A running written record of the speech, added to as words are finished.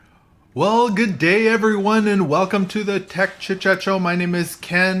Well, good day, everyone, and welcome to the Tech Chit Chat Show. My name is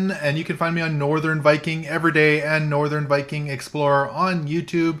Ken, and you can find me on Northern Viking Everyday and Northern Viking Explorer on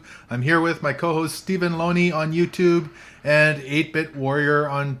YouTube. I'm here with my co-host Stephen Loney on YouTube and 8-Bit Warrior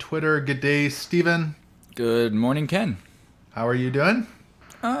on Twitter. Good day, Stephen. Good morning, Ken. How are you doing?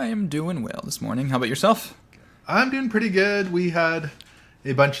 I am doing well this morning. How about yourself? I'm doing pretty good. We had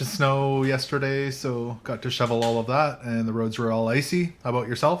a bunch of snow yesterday, so got to shovel all of that, and the roads were all icy. How about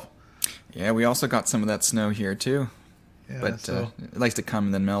yourself? Yeah, we also got some of that snow here, too. Yeah, But it likes to come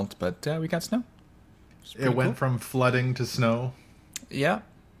and then melt, but we got snow. It went from flooding to snow. Yeah,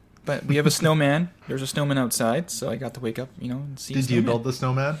 but we have a snowman. There's a snowman outside, so I got to wake up, and see Did you build the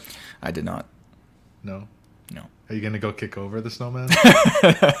snowman? I did not. No. No. Are you going to go kick over the snowman?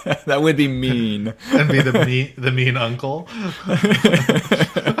 That would be mean. And be the mean uncle?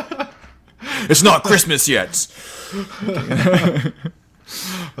 It's not Christmas yet.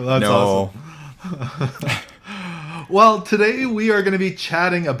 Well, that's No. awesome. Well, today we are going to be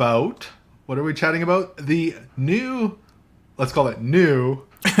chatting about... What are we chatting about? The new... Let's call it new...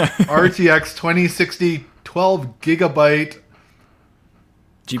 RTX 2060 12 gigabyte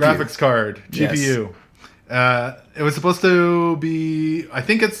GPU. graphics card, Yes. GPU. It was supposed to be... I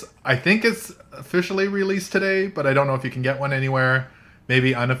think it's officially released today, but I don't know if you can get one anywhere.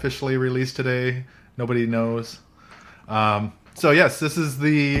 Maybe unofficially released today. Nobody knows. So yes, this is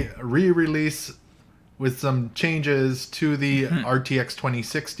the re-release with some changes to the RTX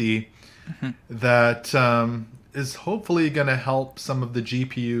 2060 that is hopefully going to help some of the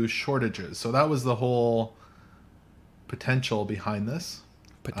GPU shortages. So that was the whole potential behind this.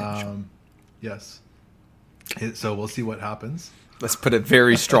 Potential. Yes. So we'll see what happens. Let's put a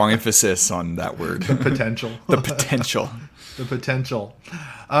very strong emphasis on that word. Potential. The potential. The potential.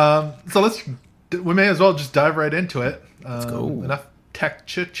 So we may as well just dive right into it. Let's go. Enough tech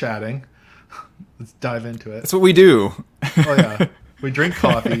chit-chatting. Let's dive into it. That's what we do. Oh, yeah. We drink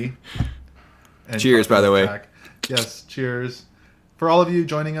coffee. And Cheers, by the way. back. Yes, cheers. For all of you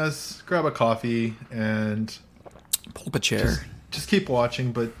joining us, grab a coffee and Pull up a chair. just keep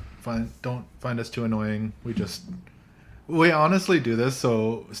watching, but don't find us too annoying. We honestly do this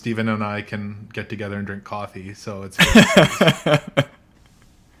so Steven and I can get together and drink coffee. So it's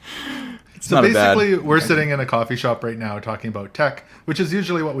so not a basically bad we're sitting in a coffee shop right now talking about tech, which is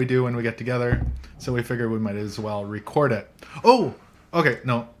usually what we do when we get together. So we figured we might as well record it. Oh, okay.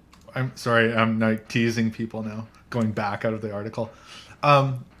 No, I'm sorry. I'm like teasing people now. Going back out of the article.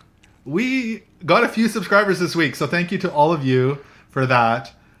 We got a few subscribers this week, so thank you to all of you for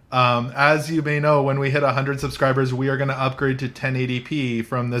that. As you may know, when we hit 100 subscribers, we are going to upgrade to 1080p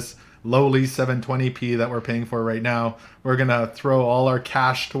from this lowly 720p that we're paying for right now. We're going to throw all our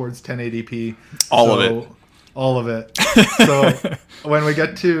cash towards 1080p. All of it. So when we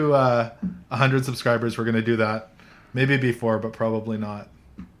get to 100 subscribers, we're going to do that. Maybe before, but probably not.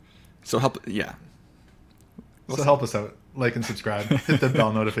 So help Help us out. Like and subscribe. Hit the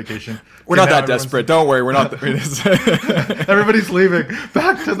bell notification. We're Okay, not now that everyone's- desperate. Don't worry. We're not. Everybody's leaving.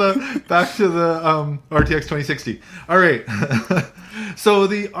 Back to the RTX 2060. All right. So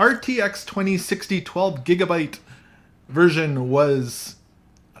the RTX 2060 12 gigabyte version was,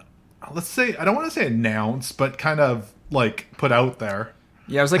 let's say, I don't want to say announced, but kind of like put out there.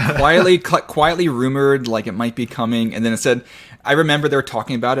 Yeah, it was like quietly rumored, like it might be coming, and then it said, I remember they were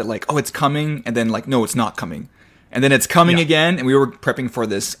talking about it, like, oh, it's coming, and then like, no, it's not coming, and then it's coming again, and we were prepping for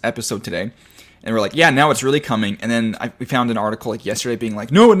this episode today, and we're like, yeah, now it's really coming, and then we found an article like yesterday being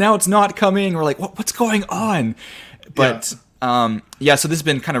like, no, now it's not coming. We're like, what's going on? But so this has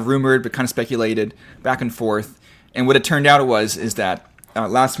been kind of rumored, but kind of speculated back and forth, and what it turned out is that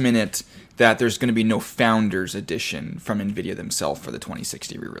last minute, that there's going to be no Founders Edition from NVIDIA themselves for the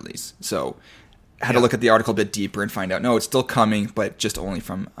 2060 re-release. So I had to look at the article a bit deeper and find out, no, it's still coming, but just only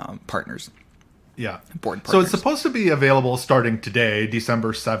from partners. Yeah. Board partners. So it's supposed to be available starting today,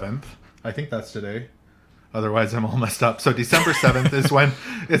 December 7th. I think that's today. Otherwise, I'm all messed up. So December 7th is when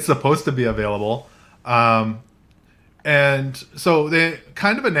it's supposed to be available. And so they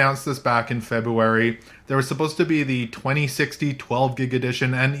kind of announced this back in February. There was supposed to be the 2060 12 gig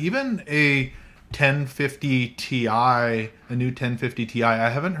edition and even a 1050 Ti, a new 1050 Ti. I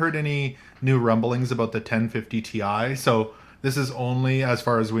haven't heard any new rumblings about the 1050 Ti. So this is only, as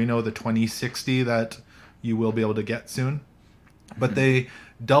far as we know, the 2060 that you will be able to get soon. But they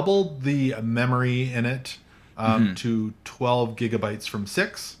doubled the memory in it to 12 gigabytes from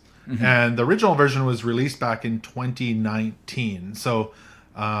 6. And the original version was released back in 2019. So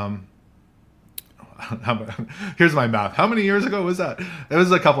I here's my math. How many years ago was that? It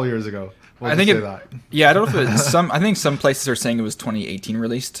was a couple years ago. I think yeah, I don't know if it's I think some places are saying it was 2018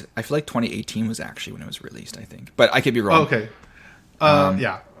 released. I feel like 2018 was actually when it was released, I think. But I could be wrong. Okay.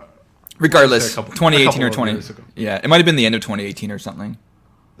 Yeah. Regardless, 2018 or 20. Yeah, it might have been the end of 2018 or something.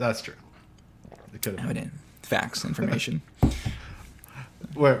 That's true. It could have been. Facts, information.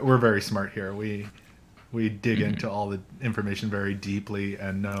 We're very smart here. We dig into all the information very deeply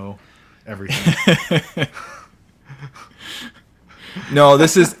and know everything. No,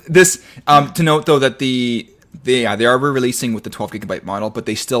 this to note though that they are releasing with the 12 gigabyte model, but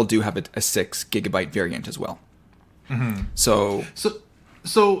they still do have a 6 gigabyte variant as well. Mm-hmm.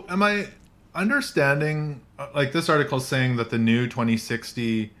 So am I understanding, like this article is saying that the new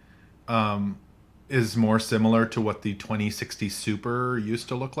 2060 is more similar to what the 2060 Super used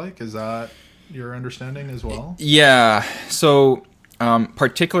to look like? Is that your understanding as well? Yeah. So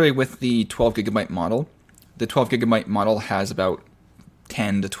particularly with the 12 gigabyte model, the 12 gigabyte model has about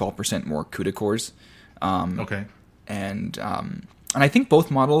 10 to 12% more CUDA cores. Okay. And I think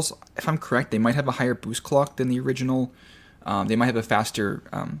both models, if I'm correct, they might have a higher boost clock than the original. They might have a faster,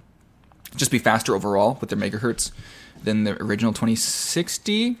 just be faster overall with their megahertz than the original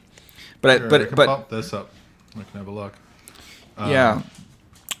 2060. But I can pop this up. I can have a look. Yeah.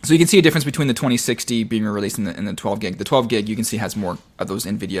 So you can see a difference between the 2060 being released and the 12 gig. The 12 gig you can see has more of those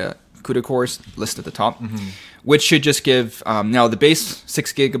NVIDIA CUDA cores listed at the top, which should just give. Now the base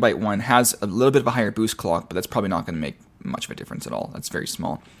 6 gigabyte one has a little bit of a higher boost clock, but that's probably not going to make much of a difference at all. That's very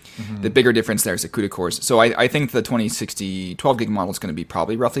small. The bigger difference there is the CUDA cores. So I think the 2060 12 gig model is going to be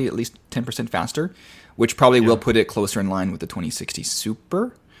probably roughly at least 10% faster, which probably will put it closer in line with the 2060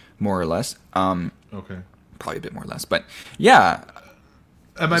 Super, more or less. Okay. Probably a bit more or less, but yeah.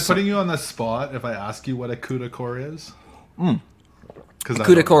 Am I putting you on the spot if I ask you what a CUDA core is?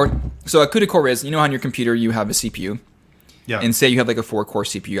 CUDA core. So a CUDA core is, you know, on your computer you have a CPU. Yeah. And say you have like a 4-core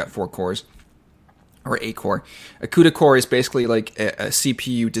CPU, you got 4 cores. Or 8-core. A CUDA core is basically like a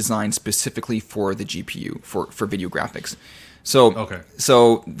CPU designed specifically for the GPU, for video graphics.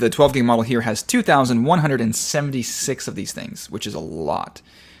 So the 12 gig model here has 2,176 of these things, which is a lot.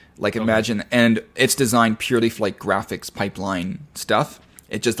 Like imagine, and it's designed purely for like graphics pipeline stuff.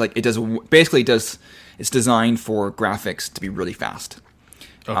 It just like, it's designed for graphics to be really fast.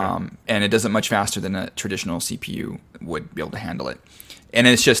 And it does it much faster than a traditional CPU would be able to handle it. And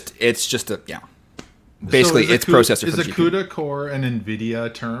it's just basically, it's processor for the GPU. Is a CUDA core an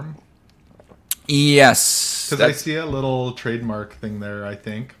NVIDIA term? Yes. Because I see a little trademark thing there, I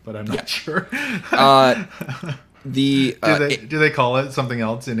think, but I'm not sure. Do they call it something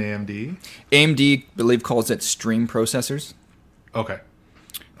else in AMD? AMD, I believe, calls it stream processors. Okay.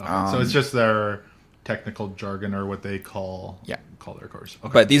 So it's just their technical jargon or what they call their cores.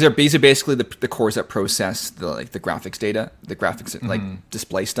 Okay. But these are basically the cores that process the graphics data, the graphics like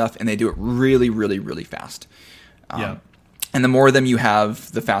display stuff, and they do it really, really, really fast. And the more of them you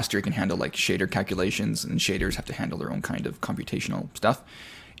have, the faster you can handle like shader calculations, and shaders have to handle their own kind of computational stuff.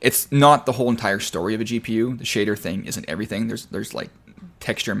 It's not the whole entire story of a GPU. The shader thing isn't everything. There's like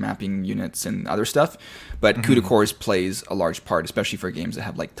texture mapping units and other stuff, but CUDA cores plays a large part, especially for games that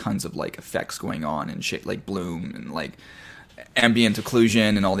have like tons of like effects going on and shit like bloom and like ambient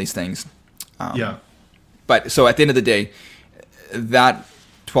occlusion and all these things. But so at the end of the day, that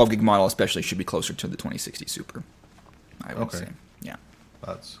 12 gig model especially should be closer to the 2060 Super, I would say. Yeah.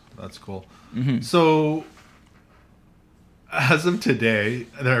 That's cool. So as of today,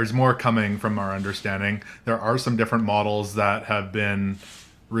 there's more coming from our understanding. There are some different models that have been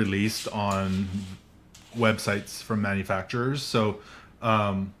released on websites from manufacturers. So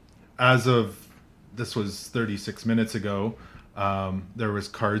as of, this was 36 minutes ago, there was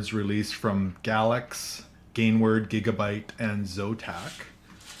cards released from Galax, Gainward, Gigabyte, and Zotac.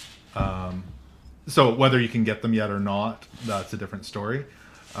 So whether you can get them yet or not, that's a different story.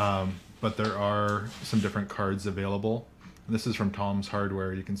 But there are some different cards available. And this is from Tom's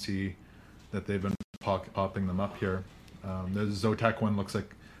Hardware. You can see that they've been popping them up here. The Zotac one looks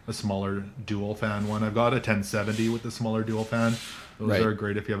like a smaller dual fan one. I've got a 1070 with the smaller dual fan. Those are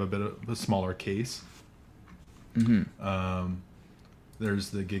great if you have a bit of a smaller case. There's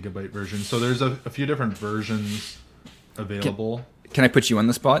the Gigabyte version. So there's a few different versions available. Can I put you on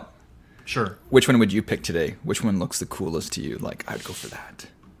the spot? Sure. Which one would you pick today? Which one looks the coolest to you? Like, I'd go for that.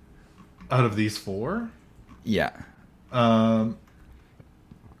 Out of these four? Yeah. That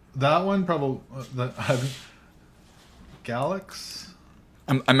one probably Galax.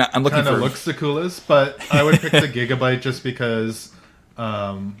 I'm looking kind of looks the coolest, but I would pick the Gigabyte just because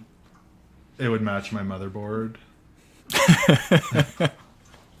it would match my motherboard.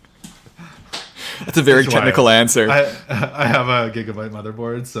 That's a very That's why technical answer. I have a Gigabyte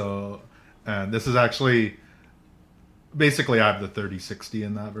motherboard, so and this is actually basically I have the 3060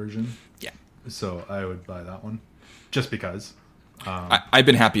 in that version. Yeah. So I would buy that one just because. I've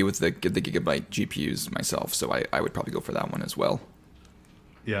been happy with the Gigabyte GPUs myself, so I would probably go for that one as well.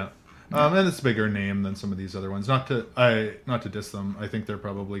 Yeah. And it's a bigger name than some of these other ones. Not to diss them. I think they're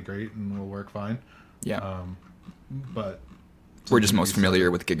probably great and will work fine. Yeah. But We're just most familiar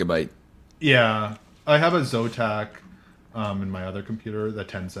with Gigabyte. yeah, I have a Zotac in my other computer. The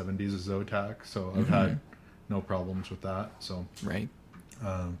 1070 is a Zotac, so I've had no problems with that. So Right.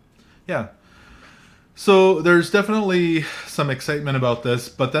 yeah. So there's definitely some excitement about this,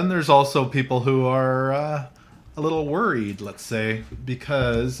 but then there's also people who are a little worried, let's say,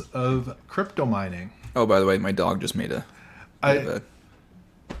 because of crypto mining. Oh, by the way, my dog just made a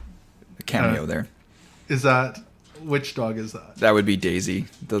cameo there. Is that which dog is that? That would be Daisy,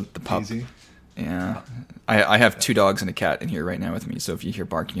 the pup. Daisy? Yeah. I have 2 dogs and a cat in here right now with me, so if you hear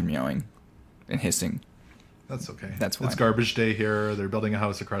barking and meowing and hissing, That's okay. That's why. It's garbage day here. They're building a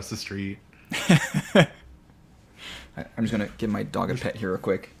house across the street. I'm just going to give my dog a pet here real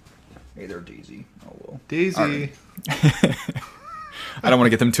quick. Hey there, Daisy. Oh, well. Daisy. I don't want to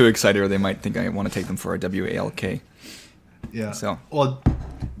get them too excited or they might think I want to take them for a WALK. Yeah. So. Well,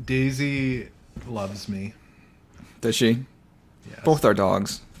 Daisy loves me. Does she? Yes. Both our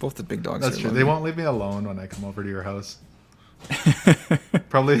dogs. Both the big dogs. That's here true. love They me. won't leave me alone when I come over to your house.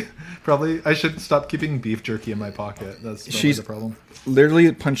 Probably I should stop keeping beef jerky in my pocket. That's probably She's the problem.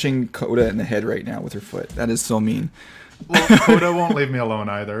 literally punching Coda in the head right now with her foot. That is so mean. Well, Coda won't leave me alone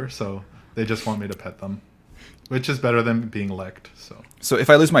either, so they just want me to pet them, which is better than being licked. So if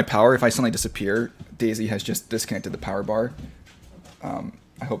I lose my power, if I suddenly disappear, Daisy has just disconnected the power bar.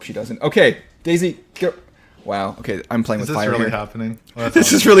 I hope she doesn't. Okay, Daisy, go. Wow. Okay, I'm playing Is with this fire really here. happening? Oh, that's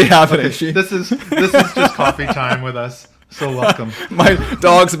This is awesome. really happening. Okay, this is just coffee time with us. So welcome. My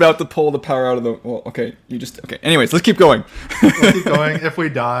dog's about to pull the power out of the. Well, okay, you just. Okay. Anyways, let's keep going. We'll keep going. If we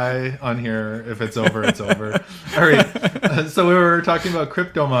die on here, if it's over, it's over. All right. So we were talking about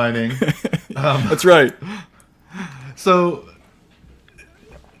crypto mining. That's right. So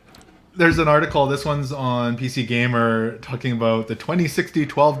there's an article. This one's on PC Gamer talking about the 2060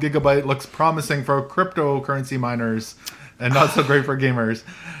 12 gigabyte looks promising for cryptocurrency miners and not so great for gamers.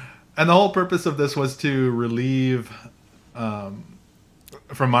 And the whole purpose of this was to relieve,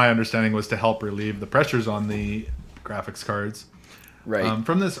 from my understanding, was to help relieve the pressures on the graphics cards. Right.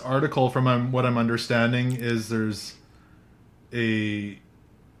 From this article, from what I'm understanding, is there's a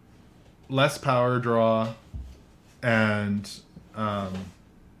less power draw and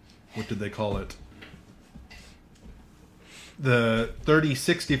what did they call it? The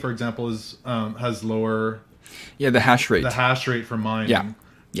 3060, for example, is has lower Yeah, the hash rate. for mining. Yeah.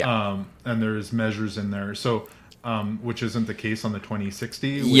 Yeah. And there's measures in there. So, which isn't the case on the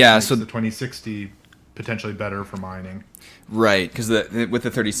 2060. Which Yeah, makes so the 2060 potentially better for mining. Right, because with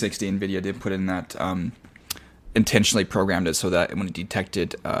the 3060, NVIDIA did put in that intentionally programmed it so that when it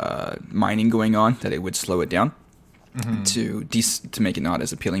detected mining going on, that it would slow it down to make it not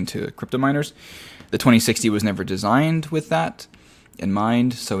as appealing to crypto miners. The 2060 was never designed with that in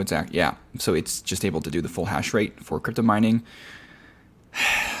mind, so so it's just able to do the full hash rate for crypto mining.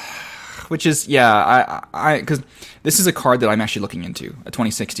 Which is because this is a card that I'm actually looking into. A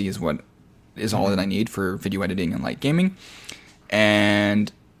 2060 is what is all that I need for video editing and light gaming, and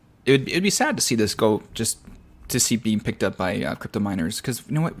it'd be sad to see this go being picked up by crypto miners, because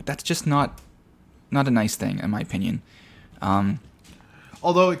you know what, that's just not a nice thing in my opinion.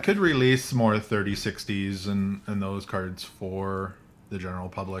 Although it could release more 3060s and those cards for the general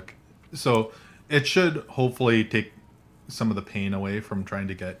public, so it should hopefully take some of the pain away from trying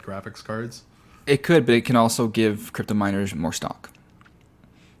to get graphics cards. It could, but it can also give crypto miners more stock.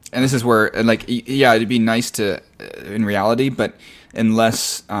 And this is where, it'd be nice to, in reality, but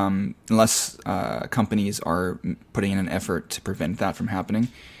unless companies are putting in an effort to prevent that from happening,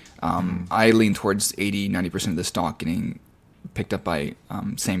 I lean towards 80-90% of the stock getting picked up by,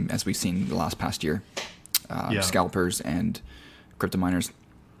 same as we've seen the past year, scalpers and crypto miners.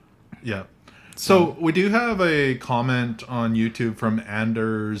 Yeah. So we do have a comment on YouTube from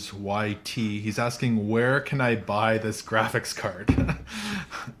Anders YT. He's asking, where can I buy this graphics card?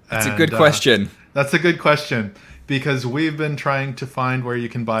 That's a good question. That's a good question, because we've been trying to find where you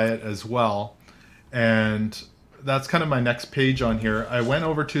can buy it as well. And that's kind of my next page on here. I went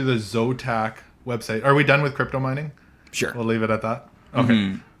over to the Zotac website. Are we done with crypto mining? Sure. We'll leave it at that.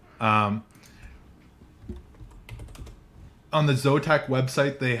 Okay. On the Zotac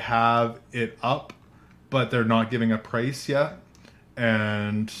website, they have it up, but they're not giving a price yet.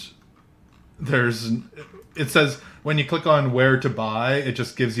 And there's it says when you click on where to buy, it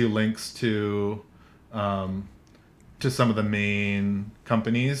just gives you links to some of the main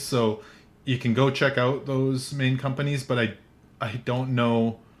companies. So you can go check out those main companies, but I don't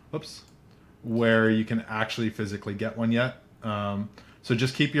know where you can actually physically get one yet. So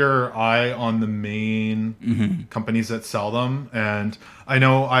just keep your eye on the main companies that sell them. And I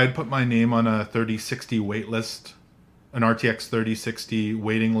know I had put my name on a 3060 wait list, an RTX 3060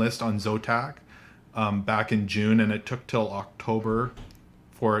 waiting list on Zotac back in June, and it took till October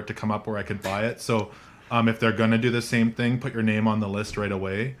for it to come up where I could buy it. So if they're going to do the same thing, put your name on the list right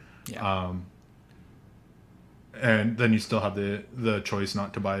away. Yeah. And then you still have the choice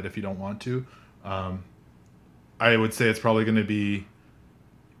not to buy it if you don't want to. I would say it's probably going to be...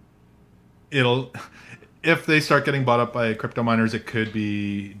 If they start getting bought up by crypto miners, it could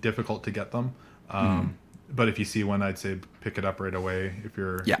be difficult to get them. But if you see one, I'd say pick it up right away if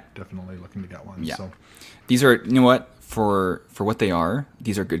you're definitely looking to get one. Yeah. So these are, you know what, for what they are,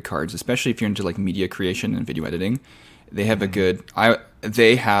 these are good cards, especially if you're into like media creation and video editing. They have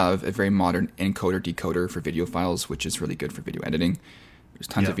they have a very modern encoder decoder for video files, which is really good for video editing. There's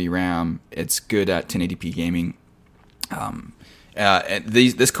tons of VRAM. It's good at 1080p gaming.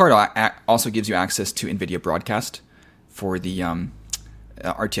 This card also gives you access to NVIDIA Broadcast for the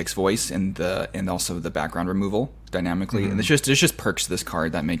RTX voice and also the background removal dynamically. And there's just perks to this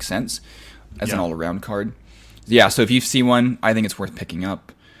card that makes sense as an all-around card. Yeah, so if you see one, I think it's worth picking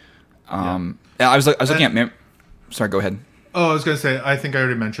up. I was looking at... Sorry, go ahead. Oh, I was going to say, I think I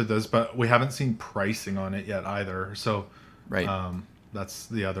already mentioned this, but we haven't seen pricing on it yet either. So that's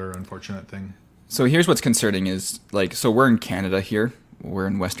the other unfortunate thing. So here's what's concerning is, so we're in Canada here. We're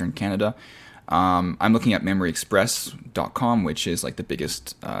in Western Canada. I'm looking at MemoryExpress.com, which is like the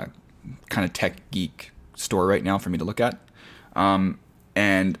biggest kind of tech geek store right now for me to look at.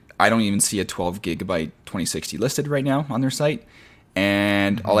 And I don't even see a 12 gigabyte 2060 listed right now on their site.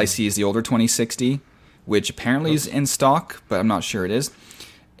 And all I see is the older 2060, which apparently is in stock, but I'm not sure it is.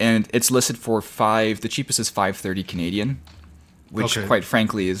 And it's listed for the cheapest is $530 Canadian, which quite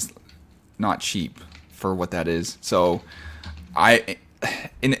frankly is not cheap for what that is. So I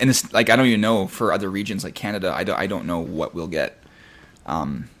don't even know for other regions like Canada. I don't know what we'll get.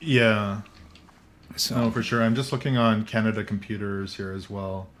 Yeah. So no, for sure. I'm just looking on Canada Computers here as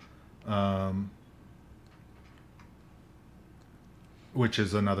well, which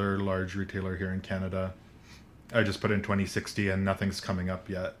is another large retailer here in Canada. I just put in 2060 and nothing's coming up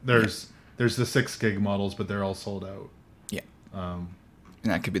yet. There's the 6 gig models, but they're all sold out. Yeah.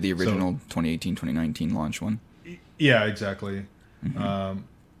 And that could be the original 2018, 2019 launch one. Yeah, exactly. So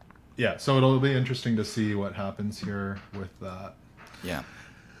it'll be interesting to see what happens here with that. Yeah.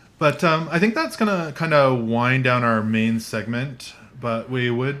 But I think that's going to kind of wind down our main segment. But we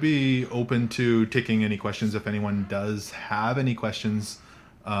would be open to taking any questions if anyone does have any questions.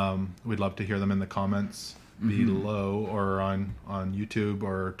 We'd love to hear them in the comments below or on YouTube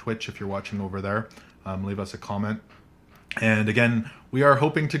or Twitch if you're watching over there. Leave us a comment. And again, we are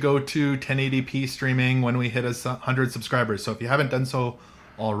hoping to go to 1080p streaming when we hit 100 subscribers. So if you haven't done so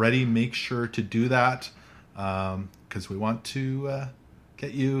already, make sure to do that because we want to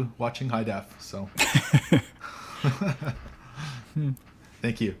get you watching high def. So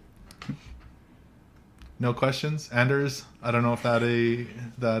thank you. No questions? Anders, I don't know if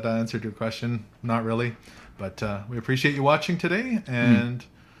that answered your question. Not really. But we appreciate you watching today. And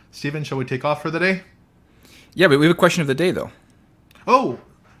Steven, shall we take off for the day? Yeah, but we have a question of the day, though. Oh,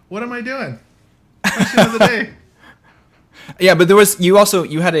 what am I doing? Question of the day. Yeah, but you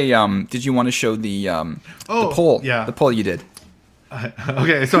had a did you want to show the poll? Yeah, the poll you did.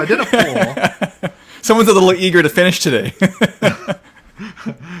 Okay, so I did a poll. Someone's a little eager to finish today.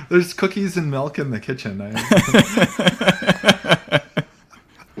 There's cookies and milk in the kitchen.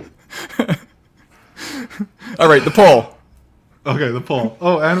 All right, the poll. Okay, the poll.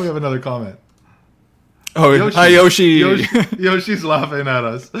 Oh, and we have another comment. Oh, Yoshi. Hi, Yoshi. Yoshi's laughing at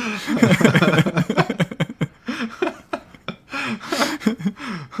us.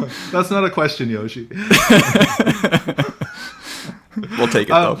 That's not a question, Yoshi. We'll take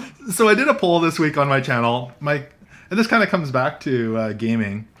it, though. So I did a poll this week on my channel. And this kind of comes back to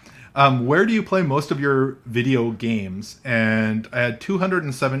gaming. Where do you play most of your video games? And I had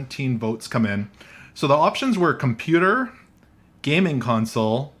 217 votes come in. So the options were computer, gaming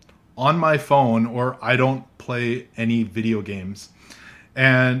console, on my phone, or I don't play any video games.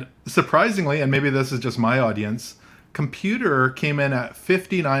 And surprisingly, and maybe this is just my audience, computer came in at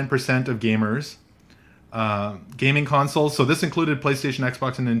 59% of gamers. Gaming consoles, so this included PlayStation,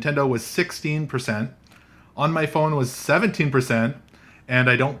 Xbox, and Nintendo, was 16%. On my phone was 17%. and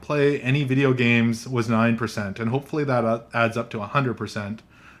I don't play any video games was 9%, and hopefully that adds up to 100%.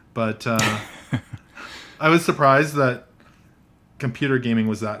 But I was surprised that computer gaming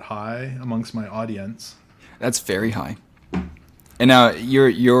was that high amongst my audience. That's very high. And now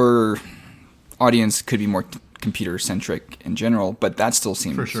your audience could be more computer centric in general, but that still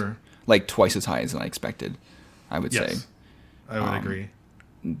seems For sure. like twice as high as I expected, I would say. Yes, I would agree.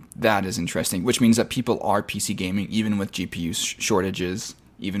 That is interesting, which means that people are PC gaming even with GPU shortages,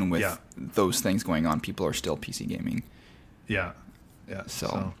 even with those things going on, people are still PC gaming. Yeah.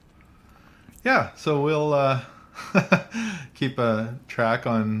 So we'll keep a track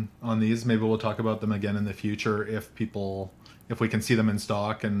on these. Maybe we'll talk about them again in the future if we can see them in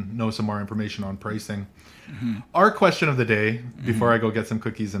stock and know some more information on pricing. Mm-hmm. Our question of the day, before I go get some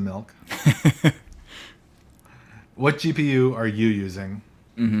cookies and milk. What GPU are you using?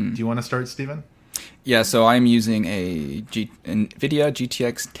 Mm-hmm. Do you want to start, Stephen? Yeah, so I'm using a NVIDIA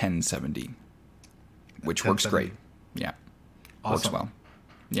GTX 1070, which works great. Yeah. Awesome. Works well.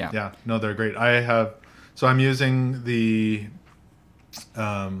 Yeah. No, they're great. I'm using the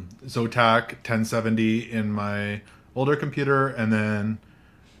Zotac 1070 in my older computer, and then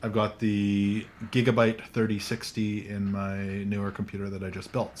I've got the Gigabyte 3060 in my newer computer that I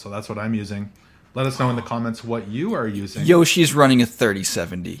just built. So that's what I'm using. Let us know in the comments what you are using. Yoshi's running a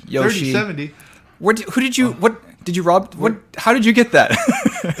 3070. Yoshi, 3070. What did you rob? How did you get that?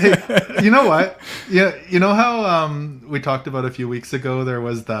 Hey, you know what? Yeah, you know how we talked about a few weeks ago there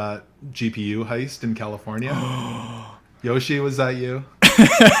was that GPU heist in California? Yoshi, was that you?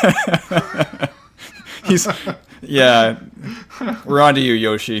 Yeah. We're on to you,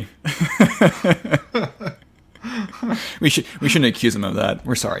 Yoshi. We shouldn't accuse him of that.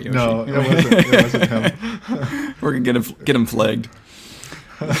 We're sorry, Yoshi. No, it wasn't him. We're gonna get him flagged.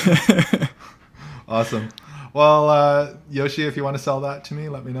 Awesome. Well, Yoshi, if you want to sell that to me,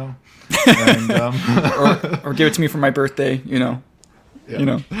 let me know. And, or give it to me for my birthday. Yeah.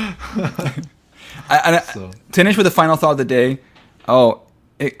 To finish with the final thought of the day.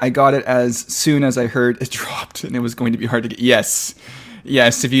 I got it as soon as I heard it dropped, and it was going to be hard to get. Yes.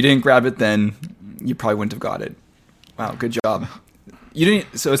 If you didn't grab it, then you probably wouldn't have got it. Wow, good job. You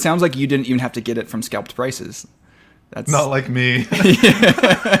didn't. So it sounds like you didn't even have to get it from scalped prices. That's not like me.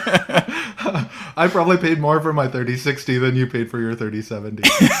 I probably paid more for my 3060 than you paid for your 3070.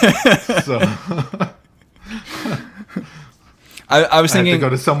 So I was thinking I had to go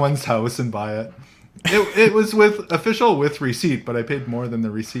to someone's house and buy it. It was with receipt, but I paid more than the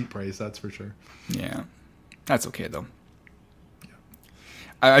receipt price. That's for sure. Yeah, that's okay though.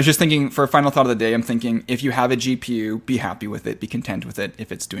 I was just thinking, for a final thought of the day, I'm thinking, if you have a GPU, be happy with it, be content with it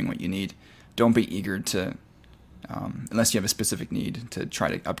if it's doing what you need. Don't be eager to, unless you have a specific need, to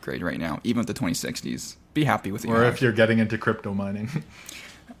try to upgrade right now, even with the 2060s. Be happy with it. Or if you're getting into crypto mining.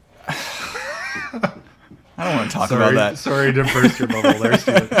 I don't want to talk about that. Sorry to burst your bubble there,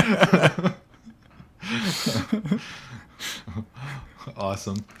 Steven.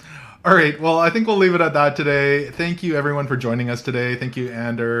 Awesome. All right. Well, I think we'll leave it at that today. Thank you, everyone, for joining us today. Thank you,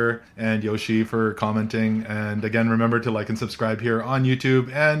 Ander and Yoshi, for commenting. And again, remember to like and subscribe here on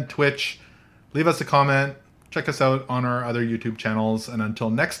YouTube and Twitch. Leave us a comment. Check us out on our other YouTube channels. And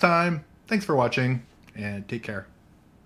until next time, thanks for watching and take care.